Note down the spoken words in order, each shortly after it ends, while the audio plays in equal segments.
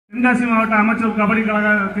தென்காசி மாவட்ட அமைச்சர் கபடி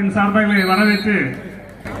கழகத்தின் சார்பாக வரவேற்று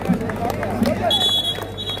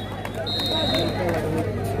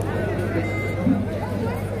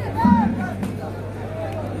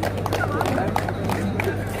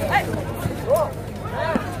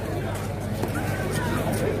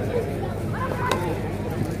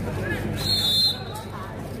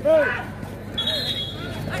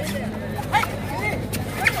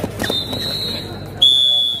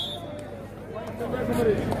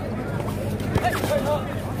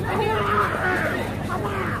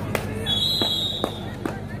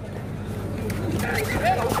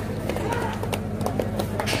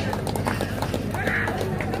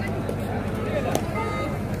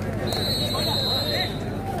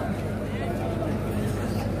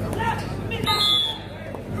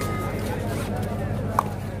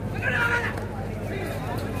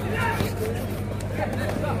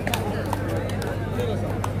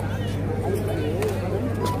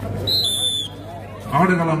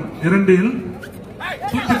ஆடுகளம் 2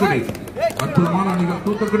 தூத்துக்குடி அற்புதமான அணிகள்.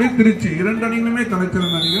 தூத்துக்குடி திருச்சி 2 அணிகளுமே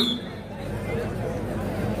தலைச்சிறந்த அணிகள்.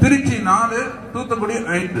 திருச்சி 4 தூத்துக்குடி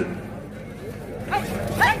 5.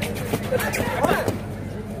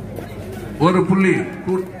 ஒரு புள்ளி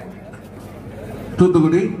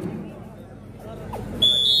தூத்துக்குடி.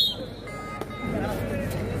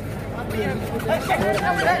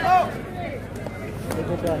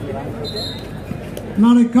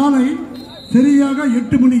 நாளை காலை சரியாக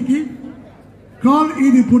 8 மணிக்கு கால்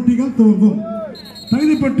இறுதி போட்டிகள் துவங்கும்.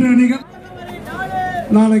 தகுதி பெற்ற அணிகள்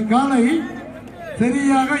நாளை காலை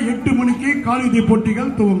சரியாக 8 மணிக்கு கால் இறுதி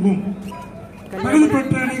போட்டிகள் துவங்கும். தகுதி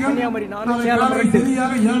பெற்ற அணிகள் நாளை காலை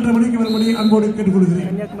சரியாக 7:30 மணிக்கு வரும்படி அன்போடு கேட்டுக்கொள்கிறேன்.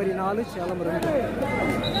 Kanyakumari 4 Salem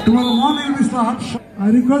 2. Tomorrow morning we start.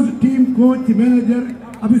 I request team coach manager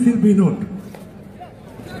Abhishek Binod.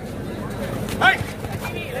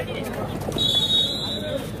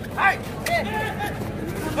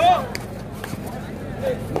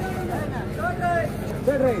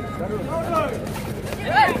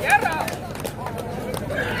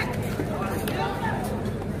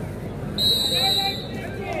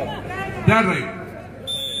 That right.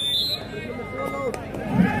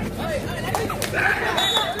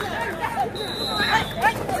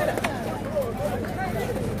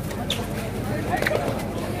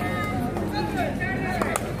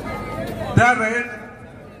 That right.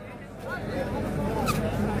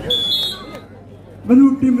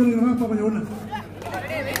 Blue team will ramp up on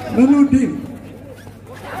Blue team.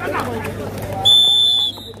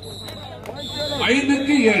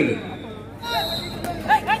 5க்கு 7.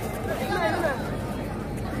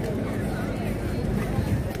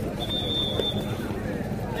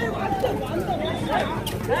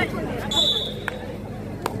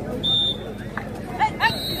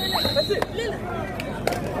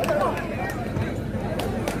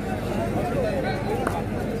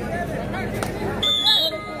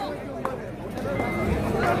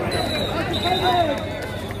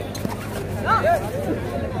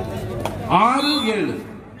 ஆறு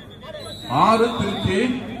 6 திருச்சி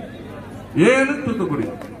 7 தூத்துக்குடி.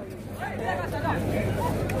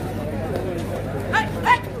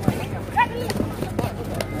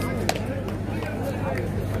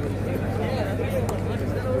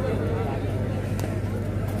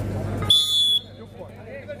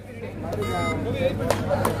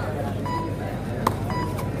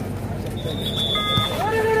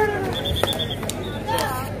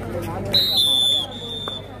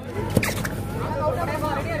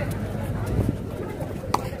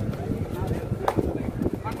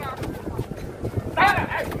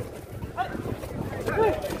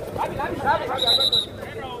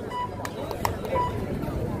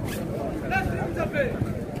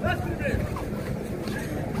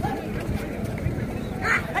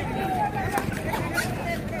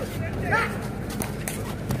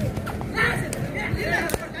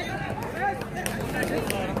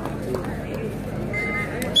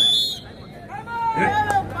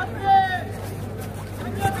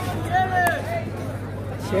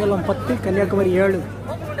 சேலம் 10 கன்னியாகுமரி 7.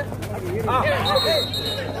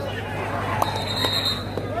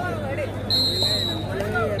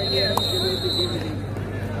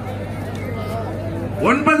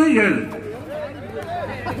 ஒன்பது 7.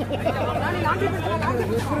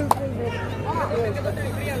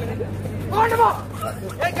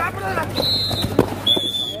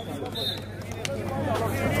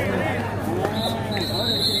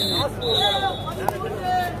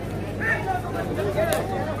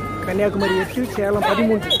 கன்னியாகுமரி 8 சேலம்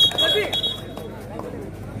 13.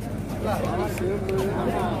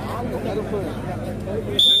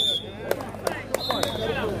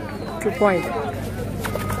 2 point.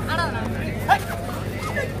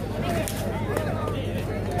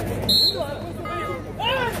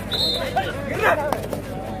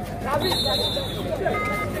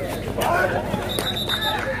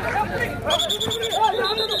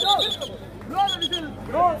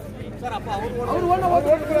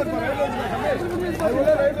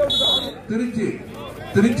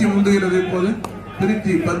 திருச்சி முந்தைகிறது இப்போது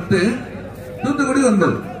திருச்சி 10 தூத்துக்குடி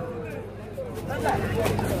 9.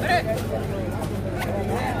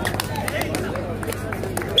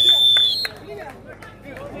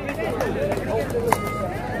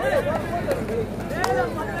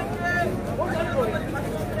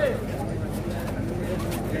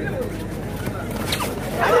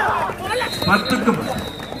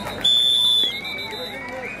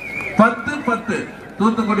 பத்து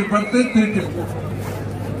தூத்துக்குடி 10 திருச்சி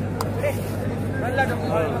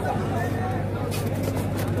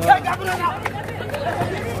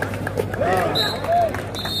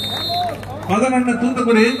 11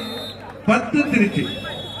 தூத்துக்குடி 10 திருச்சி.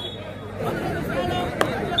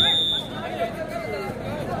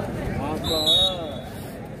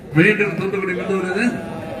 மீண்டும் தூத்துக்குடி கொண்டு வருது.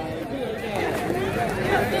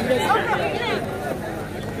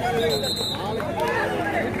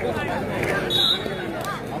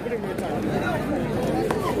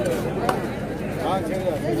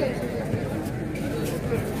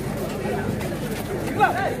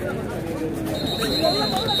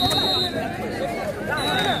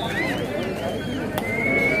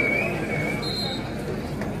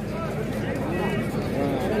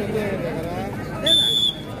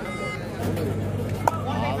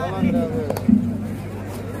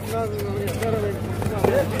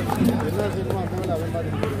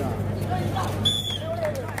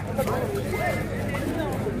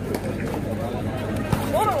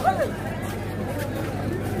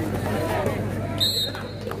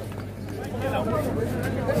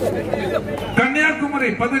 கன்னியாகுமரி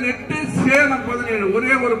 18 சேலம் 17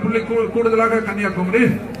 ஒரே ஒரு புள்ளி கூடுதலாக கன்னியாகுமரி.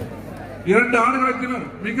 2 ஆடுகளத்திலும்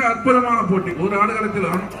மிக அற்புதமான போட்டி. ஒரு ஆடுகளத்தில்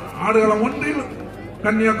ஆடுகளம் 1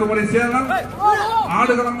 கன்னியாகுமரி சேலம்,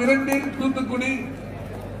 ஆடுகளம் 2 தூத்துக்குடி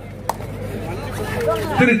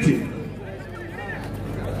திருச்சி.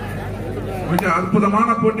 மிக அற்புதமான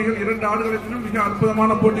போட்டிகள். 2 ஆடுகளத்திலும் மிக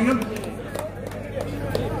அற்புதமான போட்டிகள்.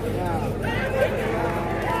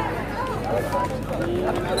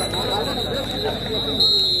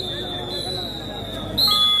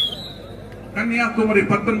 கன்னியாகுமரி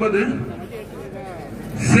 19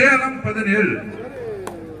 சேலம் 17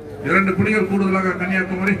 2 புள்ளிகள் கூடுதலாக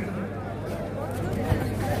கன்னியாகுமரி.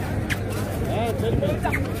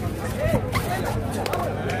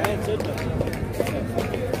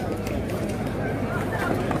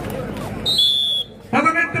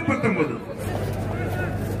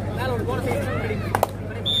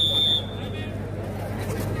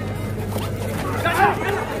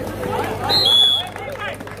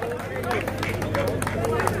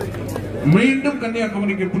 மீண்டும்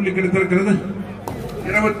கன்னியாகுமரிக்கு புள்ளி கிடைத்திருக்கிறது.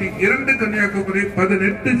 22 கன்னியாகுமரி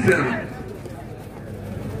 18 சேலம்.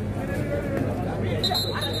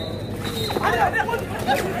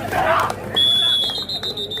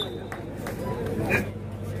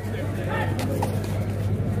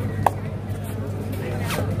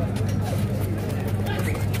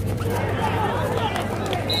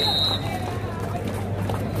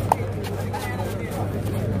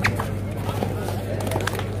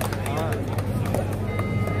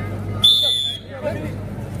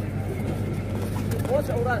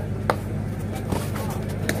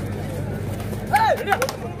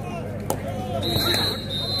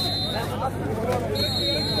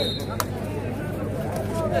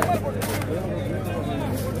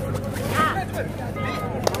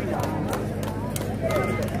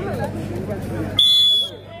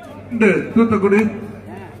 தூத்துக்குடி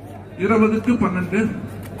 20க்கு 12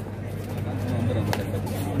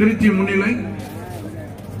 திருச்சி முன்னிலை.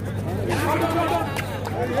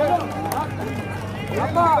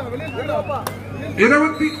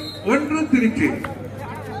 21 திருச்சி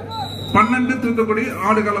 12 தூத்துக்குடி.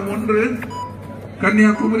 ஆடுகளம் 1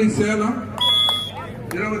 கன்னியாகுமரி சேலம்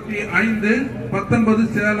 25 19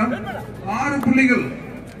 சேலம். 6 புள்ளிகள்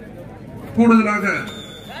கூடுதலாக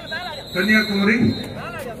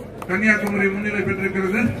கன்னியாகுமரி முன்னிலை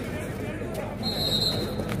பெற்றிருக்கிறது.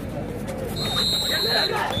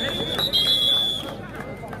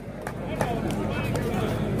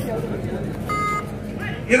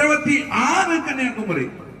 கன்னியாகுமரி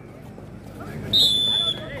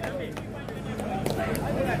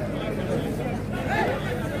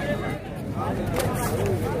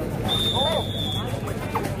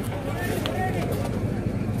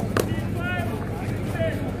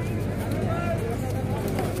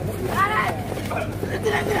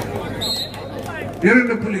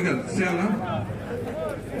இரண்டு புள்ளிகள் சேலம்.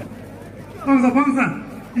 வாங்க சார்.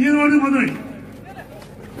 ஈரோடு மதுரை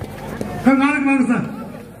நாளைக்கு வாங்க சார்.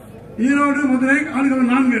 ஈரோடு மதுரை ஆளுகள்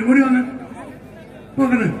 4 பேர் ஓடி வாங்க.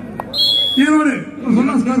 ஈரோடு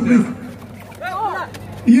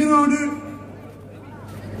ஈரோடு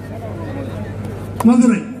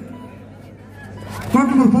மதுரை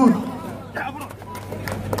நம்பர்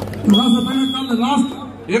 4 லாஸ்ட்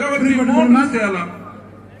 23 சேலம்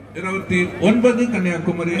 29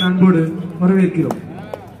 கன்னியாகுமரி அன்போடு வரவேற்கிறோம்.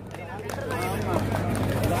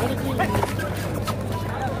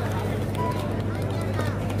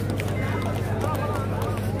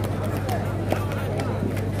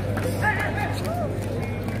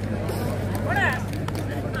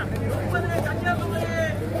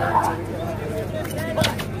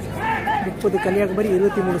 கன்னியாகுமரி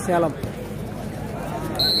 23 சேலம்.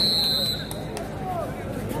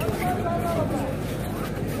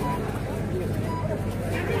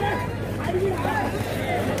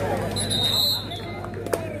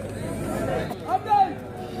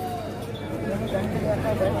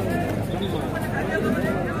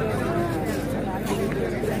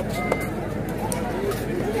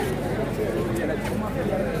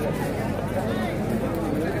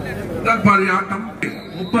 ஆட்டம்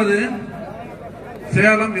 30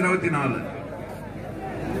 Salem 24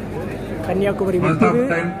 Kanyakumari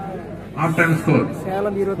of time score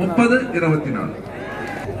Salem 30-24.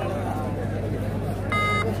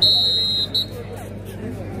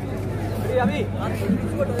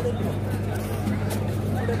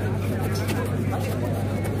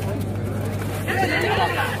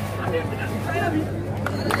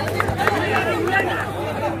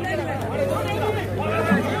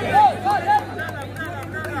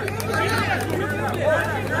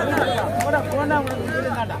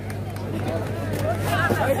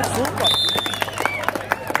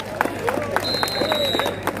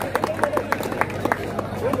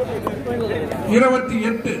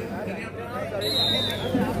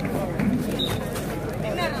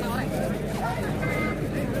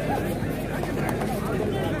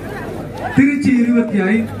 Trichy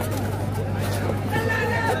 25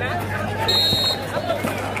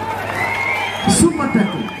 super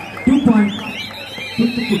tackle 2 point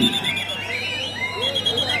Thoothukudi.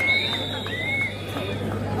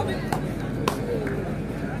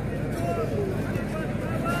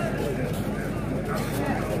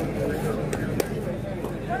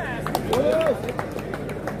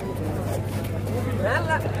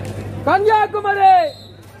 Kanyakumari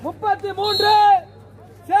 33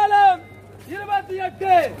 Salem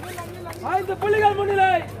 28 5 புள்ளிகள்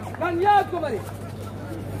முன்னிலை கன்னியாகுமரி.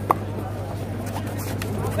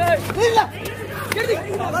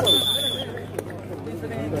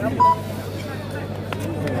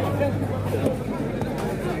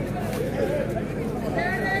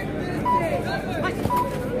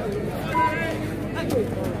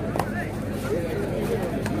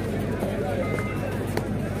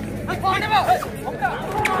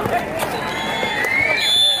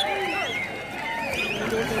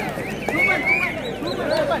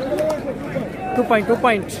 Two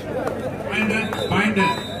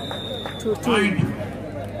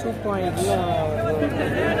point.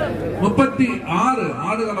 36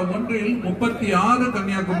 ஆடுகளம் ஒன்றில் 36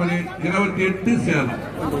 கன்னியாகுமரி 28 சேலம்.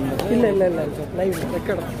 இல்ல லைவ்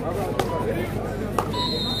ரெக்கார்ட்.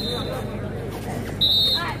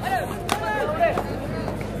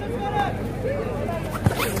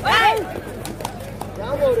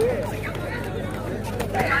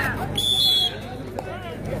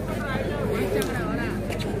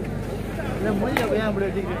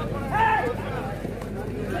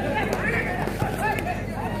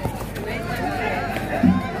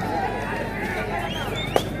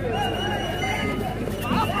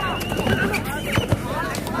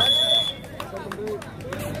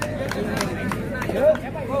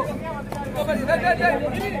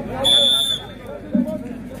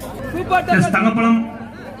 தங்கப்பழம்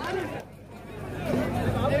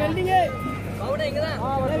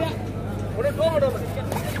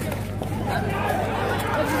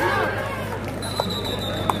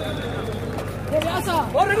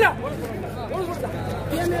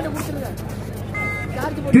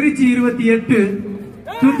திருச்சி 28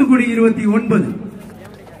 தூத்துக்குடி 29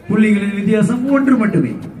 புள்ளிகளின் வித்தியாசம் 1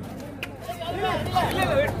 மட்டுமே.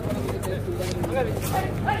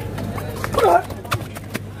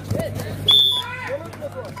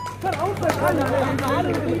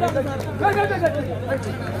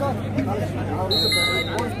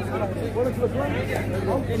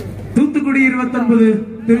 தூத்துக்குடி 29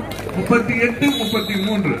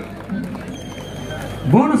 38-33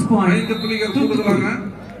 போனஸ் பாயிண்ட் 5 புள்ளிகள் கூடுதலாக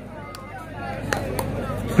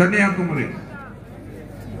கன்னியாகுமரி.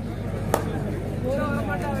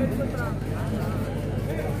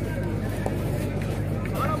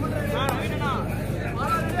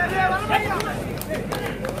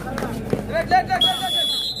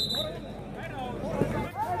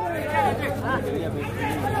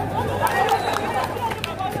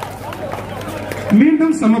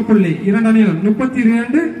 மீண்டும் சமப்புள்ளி இரண்டு அணிகள்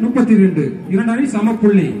 32-32 இரண்டு அணி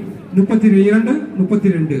சமப்புள்ளி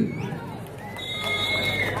 32-32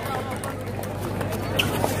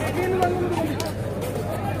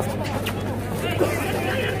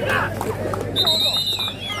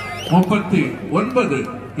 39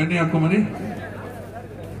 கன்னியாகுமரி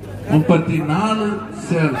 34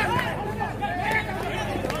 சேலம்.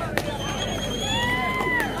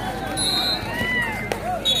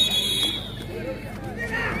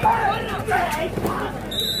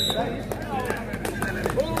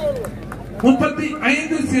 முப்பத்தி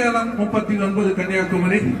 5 சேலம் 39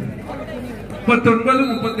 கன்னியாகுமரி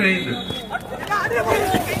 39-35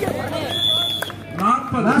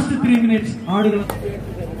 40 லாஸ்ட் 3 மினிட்ஸ் ஆடுகள்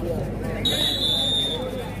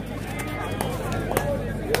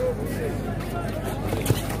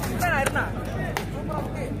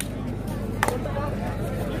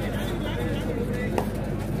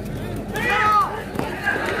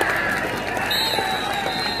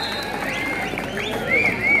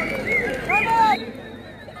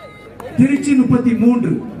திருச்சி 33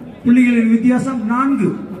 புள்ளிகளின் வித்தியாசம் 4.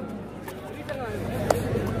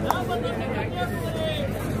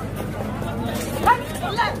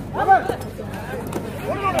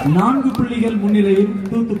 நான்கு புள்ளிகள் முன்னிலையில்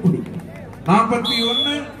தூத்துக்குடி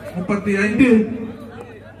 41-35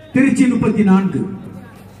 திருச்சி 34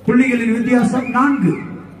 புள்ளிகளின் வித்தியாசம் 4.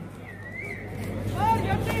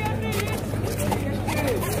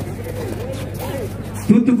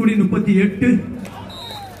 தூத்துக்குடி 38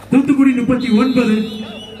 தூத்துக்குடி 39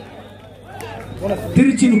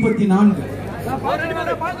 திருச்சி 34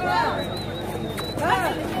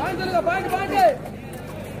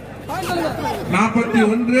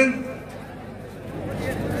 41-37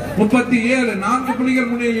 4 புள்ளிகள்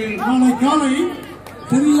முன்னிலையில் நாளை காலை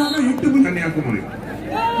சரியாக 8 மணி கன்னியாகுமரி.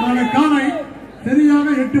 நாளை காலை சரியாக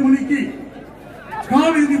 8 மணிக்கு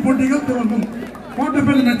கால் இறுதி போட்டிகள் துவங்கும். Quarter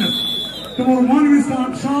final matches. Tomorrow morning we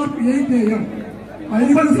start sharp 8 a.m.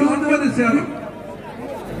 39 Salem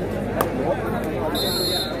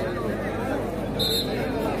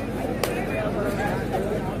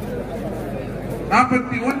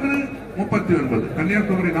 41-39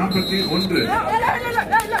 Kanyakumari 41.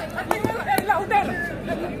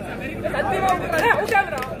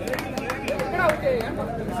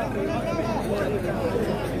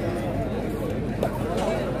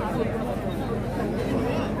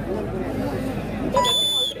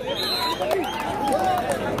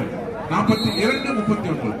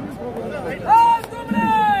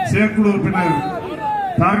 செயற்குழு உறுப்பினர்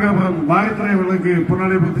தாரகாபுரம் மாரித்துறை அவர்களுக்கு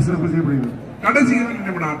பொன்னாடை போட்டு சிறப்பு செய்யப்படுகிறது. கடைசி 2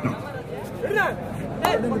 நிமிட ஆட்டம்.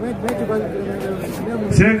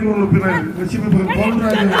 செயற்குழு உறுப்பினர் லட்சுமிபுரம்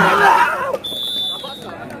பவுன்ராஜ்,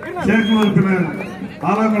 செயற்குழு உறுப்பினர்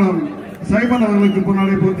ஆலங்குளம் சைமன் அவர்களுக்கு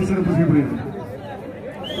பொன்னாடை போட்டு சிறப்பு செய்யப்படுகிறது.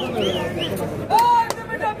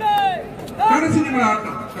 கடைசி நிமிட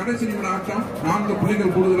ஆட்டம். 4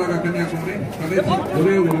 புள்ளிகள் கூடுதலாக கன்னியாகுமரி. கடைசி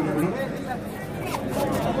ஒரே ஒரு நிமிடம்.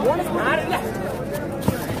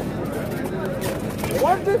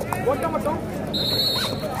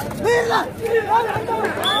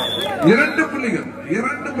 இரண்டு புள்ளிகள்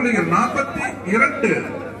 42.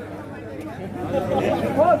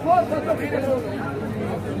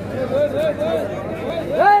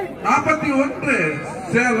 41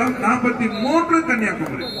 சேலம் 43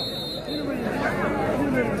 கன்னியாகுமரி.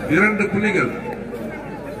 2 புள்ளிகள்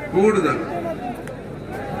கூடுதல்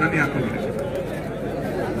கன்னியாகுமரி.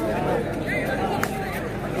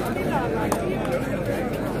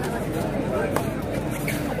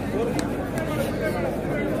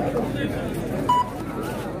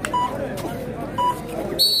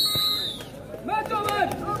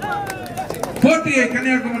 போட்டியை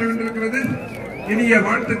கன்னியாகுமரி வென்றிருக்கிறது. இனிய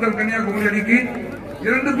வாழ்த்துக்கள் கன்னியாகுமரி அணிக்கு.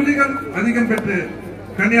 2 புள்ளிகள் அதிகம் பெற்று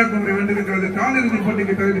கன்னியாகுமரி வென்றிருக்கிறது. காலிறுதி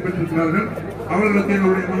போட்டிக்கு தகுதி பெற்றிருக்கிறார்கள். அவர்களுக்கு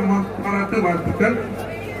எங்களுடைய மனமார்ந்த பாராட்டு, வாழ்த்துக்கள்.